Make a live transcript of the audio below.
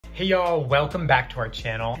Hey y'all, welcome back to our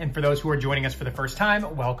channel. And for those who are joining us for the first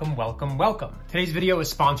time, welcome, welcome, welcome. Today's video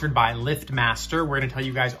is sponsored by LiftMaster. We're gonna tell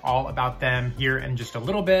you guys all about them here in just a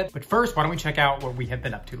little bit. But first, why don't we check out what we have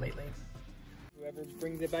been up to lately. Whoever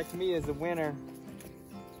brings it back to me is the winner.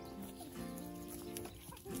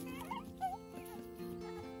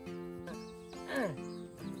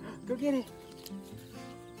 Go get it.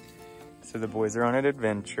 So the boys are on an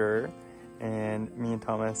adventure and me and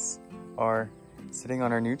Thomas are sitting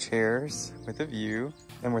on our new chairs with a view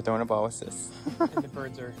and we're throwing a ball with Sis. And the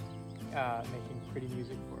birds are making pretty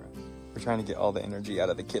music for us. We're trying to get all the energy out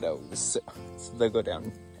of the kiddos so they'll go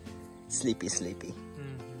down sleepy. Did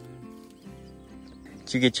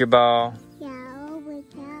you get your ball? Yeah, we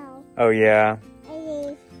go. Oh yeah.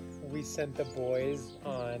 We sent the boys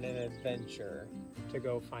on an adventure to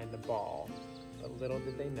go find the ball. But little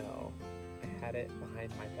did they know, I had it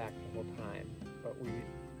behind my back the whole time. But we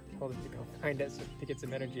told them to go find it to get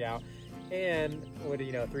some energy out. And what do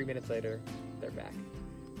you know, 3 minutes later, they're back.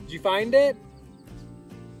 Did you find it?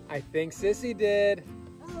 I think Sissy did.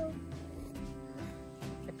 Oh.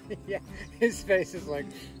 Yeah, his face is like,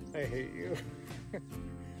 I hate you.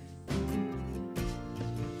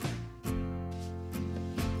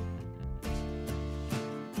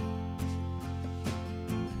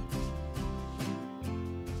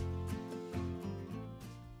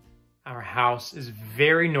 Our house is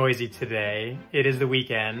very noisy today. It is the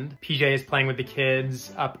weekend. PJ is playing with the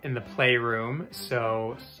kids up in the playroom,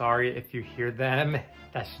 so sorry if you hear them.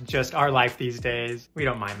 That's just our life these days. We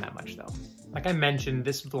don't mind that much though. Like I mentioned,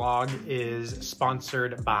 this vlog is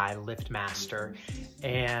sponsored by LiftMaster,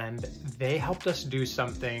 and they helped us do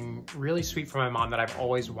something really sweet for my mom that I've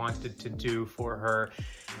always wanted to do for her,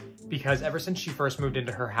 because ever since she first moved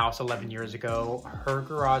into her house 11 years ago, her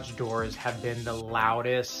garage doors have been the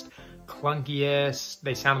loudest, clunkiest.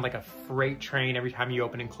 They sounded like a freight train every time you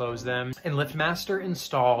open and close them. And LiftMaster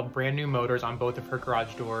installed brand new motors on both of her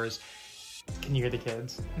garage doors. Can you hear the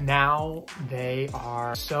kids? Now they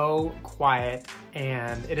are so quiet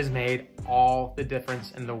and it has made all the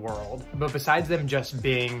difference in the world. But besides them just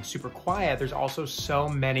being super quiet, there's also so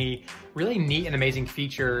many really neat and amazing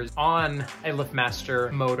features on a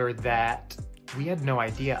LiftMaster motor that we had no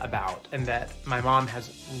idea about and that my mom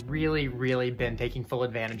has really been taking full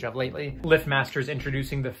advantage of lately. LiftMaster is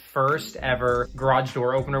introducing the first ever garage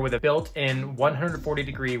door opener with a built-in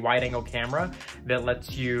 140-degree wide-angle camera that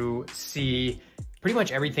lets you see pretty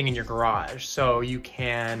much everything in your garage. So you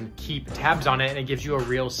can keep tabs on it and it gives you a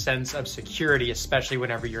real sense of security, especially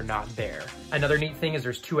whenever you're not there. Another neat thing is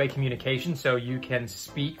there's two-way communication, so you can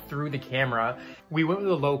speak through the camera. We went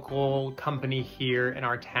with a local company here in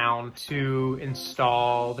our town to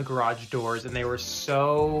install the garage doors and they were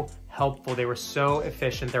so helpful. They were so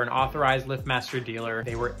efficient. They're an authorized LiftMaster dealer.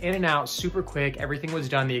 They were in and out super quick. Everything was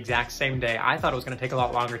done the exact same day. I thought it was gonna take a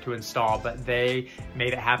lot longer to install, but they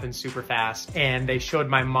made it happen super fast. And they showed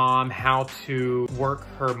my mom how to work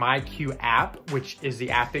her MyQ app, which is the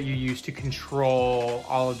app that you use to control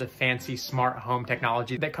all of the fancy smart home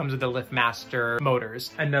technology that comes with the LiftMaster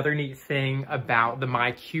motors. Another neat thing about the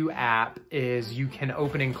MyQ app is you can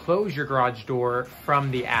open and close your garage door from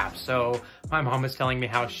the app. So my mom was telling me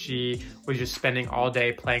how she was just spending all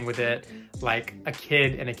day playing with it like a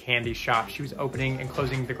kid in a candy shop. She was opening and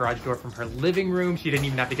closing the garage door from her living room. She didn't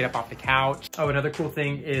even have to get up off the couch. Oh, another cool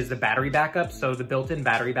thing is the battery backup. So the built-in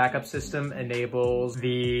battery backup system enables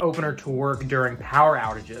the opener to work during power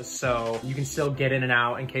outages. So you can still get in and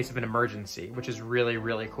out in case of an emergency, which is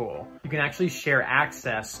really cool. You can actually share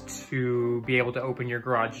access to be able to open your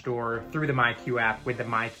garage door through the MyQ app with the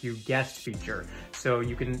MyQ guest feature. So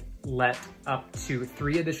you can let up to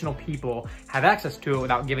 3 additional people have access to it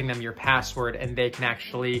without giving them your password, and they can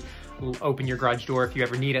actually open your garage door if you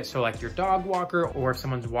ever need it. So like your dog walker or if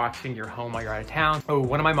someone's watching your home while you're out of town. Oh,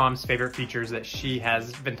 one of my mom's favorite features that she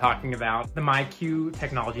has been talking about, the MyQ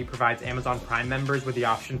technology provides Amazon Prime members with the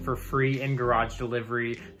option for free in-garage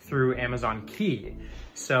delivery through Amazon Key.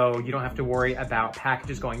 So you don't have to worry about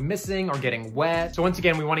packages going missing or getting wet. So once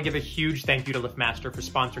again, we want to give a huge thank you to LiftMaster for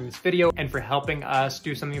sponsoring this video and for helping us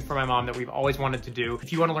do something for my mom that we've always wanted to do.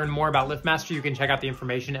 If you want to learn more about LiftMaster, you can check out the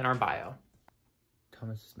information in our bio.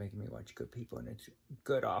 Thomas is making me watch Good People and it's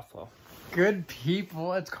good awful. Good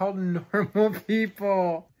People? It's called Normal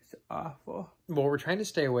People. It's awful. Well, we're trying to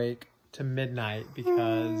stay awake to midnight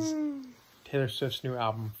because Taylor Swift's new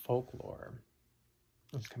album, Folklore,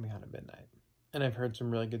 is coming out at midnight. And I've heard some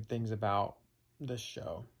really good things about this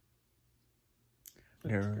show.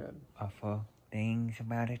 There are awful things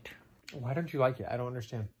about it. Why don't you like it? I don't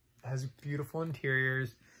understand. It has beautiful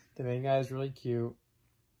interiors. The main guy is really cute.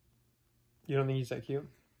 You don't think he's that cute?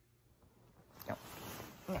 No.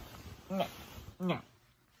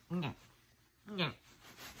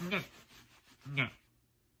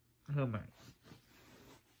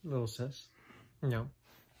 sis. No.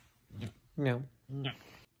 No. No.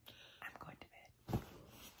 I'm going to bed.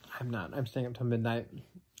 I'm not. I'm staying up till midnight.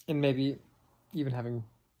 And maybe even having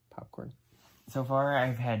popcorn. So far,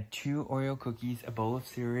 I've had 2 Oreo cookies, a bowl of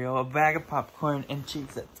cereal, a bag of popcorn, and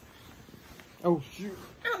Cheez-Its. Oh, shoot.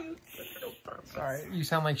 Sorry. You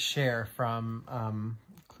sound like Cher from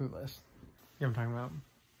Clueless. You know what I'm talking about?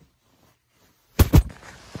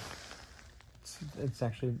 It's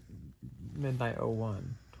actually midnight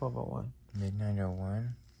 01. 12:01. Midnight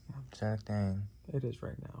 01? Yeah. Is that a thing? It is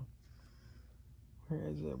right now. Where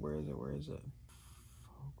is it? Where is it? Where is it?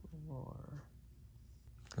 Folklore.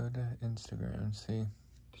 Go to Instagram and see.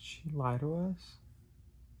 Did she lie to us?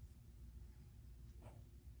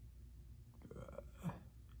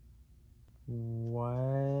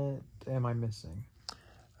 What am I missing?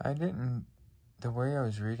 I didn't... The way I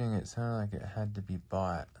was reading it sounded like it had to be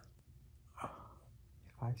bought. If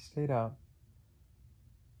I stayed up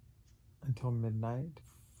until midnight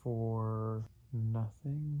for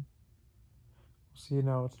nothing... See,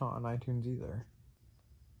 no, it's not on iTunes either.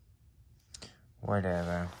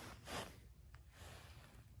 Whatever.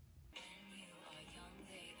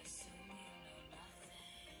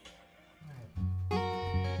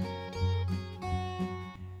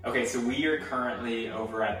 Okay, so we are currently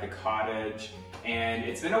over at the cottage, and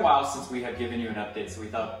it's been a while since we have given you an update, so we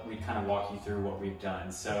thought we'd kind of walk you through what we've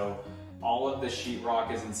done. So all of the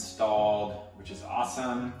sheetrock is installed, which is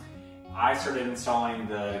awesome. I started installing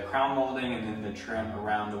the crown molding and then the trim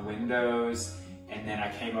around the windows, and then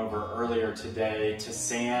I came over earlier today to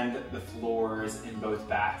sand the floors in both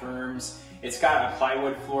bathrooms. It's got a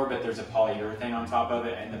plywood floor, but there's a polyurethane on top of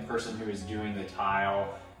it, and the person who is doing the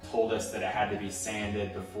tile told us that it had to be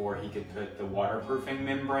sanded before he could put the waterproofing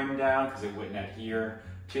membrane down because it wouldn't adhere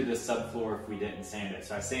to the subfloor if we didn't sand it.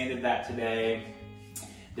 So I sanded that today.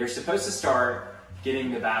 They're supposed to start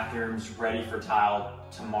getting the bathrooms ready for tile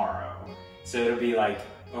tomorrow. So it'll be like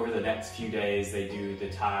over the next few days they do the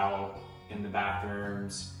tile in the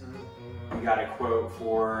bathrooms. We got a quote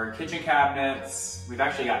for kitchen cabinets. We've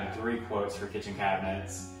actually gotten 3 quotes for kitchen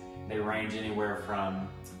cabinets. They range anywhere from,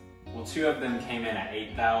 well, 2 of them came in at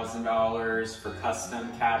 $8,000 for custom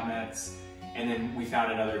cabinets. And then we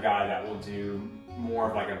found another guy that will do more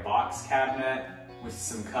of like a box cabinet with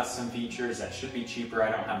some custom features that should be cheaper.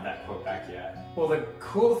 I don't have that quote back yet. Well, the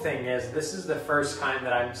cool thing is this is the first time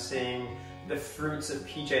that I'm seeing the fruits of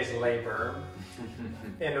PJ's labor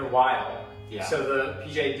in a while. Yeah. So the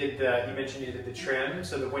PJ did he mentioned he did the trim,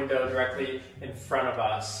 so the window directly in front of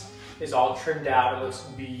us is all trimmed out. It looks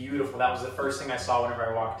beautiful. That was the first thing I saw whenever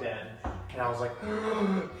I walked in. And I was like,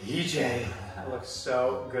 PJ, that looks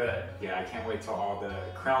so good. Yeah, I can't wait till all the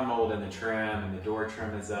crown mold and the trim and the door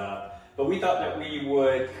trim is up. But we thought that we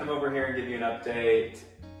would come over here and give you an update.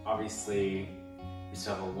 Obviously, we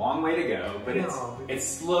still have a long way to go, but it's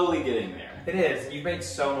slowly getting there. It is. You've made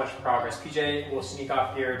so much progress. PJ will sneak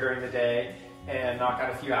off here during the day and knock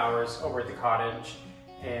out a few hours over at the cottage.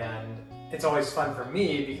 And it's always fun for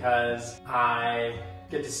me because I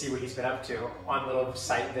get to see what he's been up to on little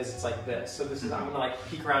site visits like this. So this is, I'm gonna like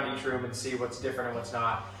peek around each room and see what's different and what's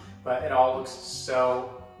not. But it all looks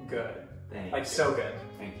so good. Like so good.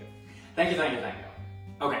 Thank you. Thank you, thank you, thank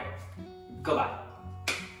you. Okay, goodbye.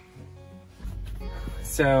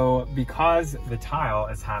 So because the tile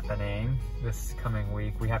is happening this coming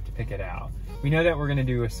week, we have to pick it out. We know that we're gonna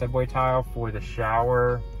do a subway tile for the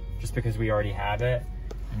shower just because we already have it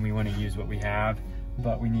and we wanna use what we have,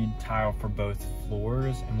 but we need tile for both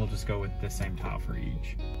floors and we'll just go with the same tile for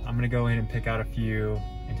each. I'm gonna go in and pick out a few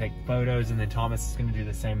and take photos, and then Thomas is gonna do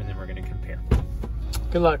the same, and then we're gonna compare.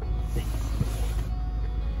 Good luck. Thanks.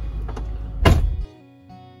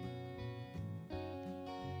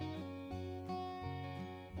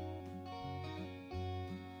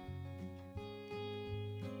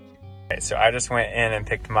 So I just went in and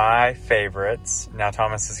picked my favorites. Now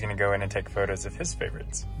Thomas is gonna go in and take photos of his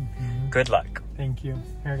favorites. Good luck. Thank you.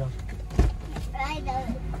 Here we go. I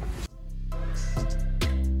know.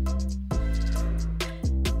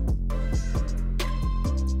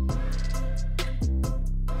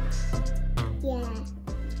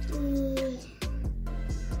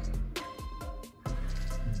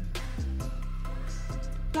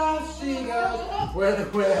 Seagulls, where the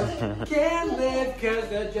well can live, cause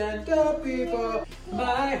they're gentle people.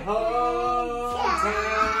 My hometown,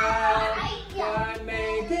 I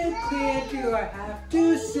made it clear, do I have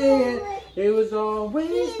to say it? It was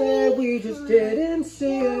always there, we just didn't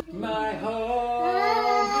see it. My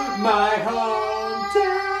home, my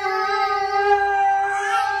hometown.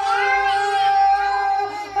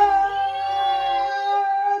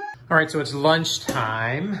 All right, so it's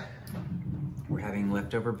lunchtime. We're having leftover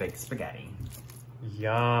leftover baked spaghetti.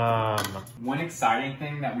 Yum. One exciting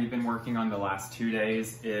thing that we've been working on the last 2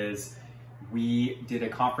 days is we did a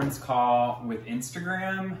conference call with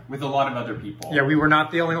Instagram with a lot of other people. Yeah, we were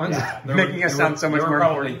not the only ones making us sound so much more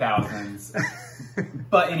probably important. thousands.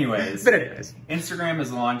 But anyways, Instagram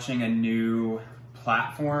is launching a new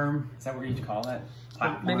platform. Is that what you call it?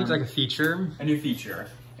 Platform? Maybe it's like a feature. A new feature.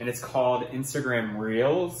 And it's called Instagram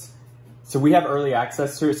Reels. So we have early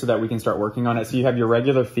access to it so that we can start working on it. So you have your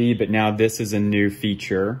regular feed, but now this is a new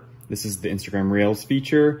feature. This is the Instagram Reels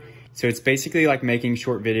feature. So it's basically like making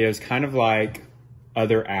short videos, kind of like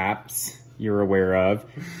other apps you're aware of.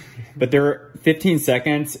 But they're 15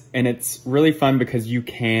 seconds and it's really fun because you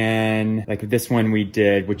can, like this one we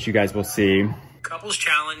did, which you guys will see. Couples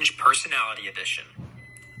Challenge Personality Edition.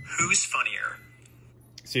 Who's funnier?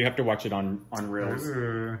 So you have to watch it on Reels.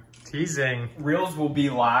 Ooh, teasing. Reels will be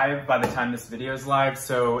live by the time this video is live.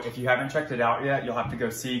 So if you haven't checked it out yet, you'll have to go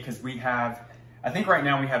see because we have, I think right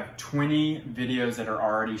now we have 20 videos that are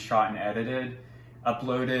already shot and edited,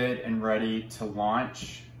 uploaded and ready to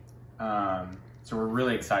launch. So we're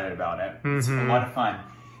really excited about it. It's a lot of fun.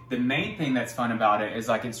 The main thing that's fun about it is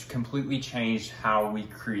like it's completely changed how we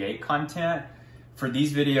create content. For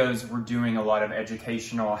these videos, we're doing a lot of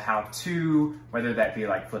educational how-to, whether that be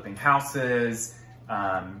like flipping houses.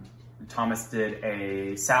 Thomas did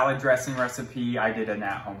a salad dressing recipe. I did an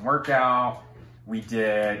at-home workout. We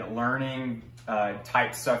did learning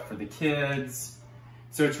type stuff for the kids.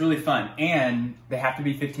 So it's really fun. And they have to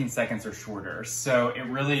be 15 seconds or shorter. So it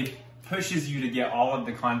really pushes you to get all of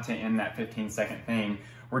the content in that 15-second thing.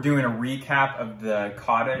 We're doing a recap of the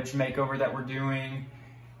cottage makeover that we're doing.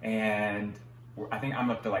 And I think I'm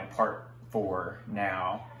up to like part 4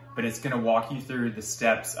 now, but it's gonna walk you through the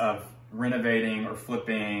steps of renovating or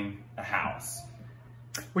flipping a house.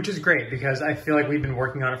 Which is great because I feel like we've been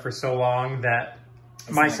working on it for so long that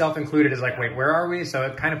myself included is like, wait, where are we? So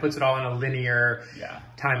it kind of puts it all in a linear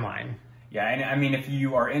timeline. Yeah, and I mean, if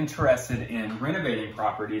you are interested in renovating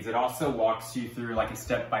properties, it also walks you through like a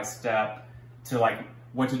step-by-step to like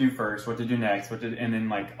what to do first, what to do next, and then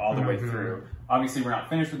like all the way through. Obviously, we're not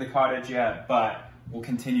finished with the cottage yet, but we'll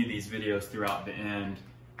continue these videos throughout the end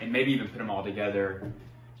and maybe even put them all together.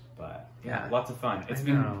 But yeah, lots of fun.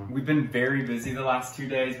 We've been very busy the last 2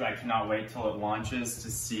 days, but I cannot wait till it launches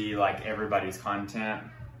to see like everybody's content.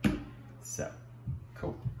 So,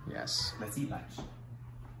 cool. Yes. Let's eat lunch.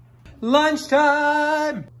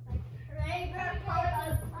 Lunchtime! Favorite part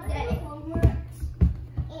of the day.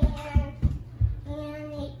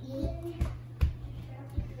 And eat.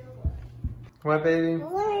 What, baby?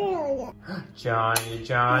 Johnny.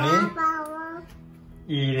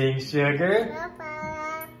 Eating sugar.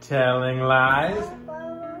 Telling lies.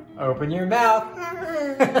 Open your mouth.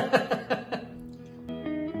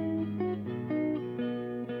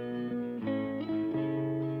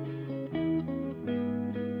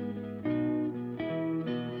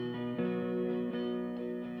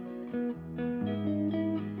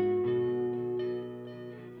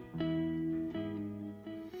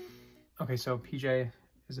 Okay, so PJ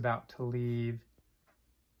is about to leave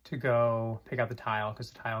to go pick out the tile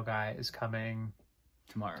because the tile guy is coming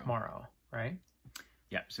tomorrow, right?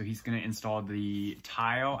 Yeah, so he's gonna install the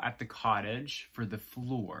tile at the cottage for the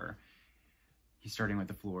floor. He's starting with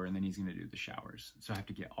the floor and then he's gonna do the showers. So I have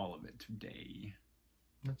to get all of it today.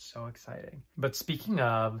 That's so exciting. But speaking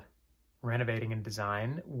of renovating and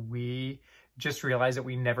design, we just realized that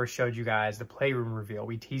we never showed you guys the playroom reveal.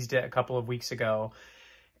 We teased it a couple of weeks ago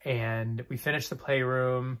and we finished the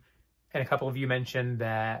playroom and a couple of you mentioned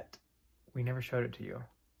that we never showed it to you.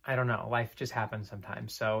 I don't know, life just happens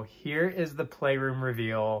sometimes. So here is the playroom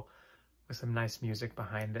reveal with some nice music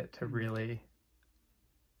behind it to really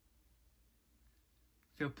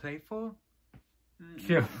feel playful?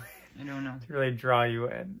 feel, I don't know. to really draw you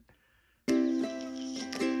in.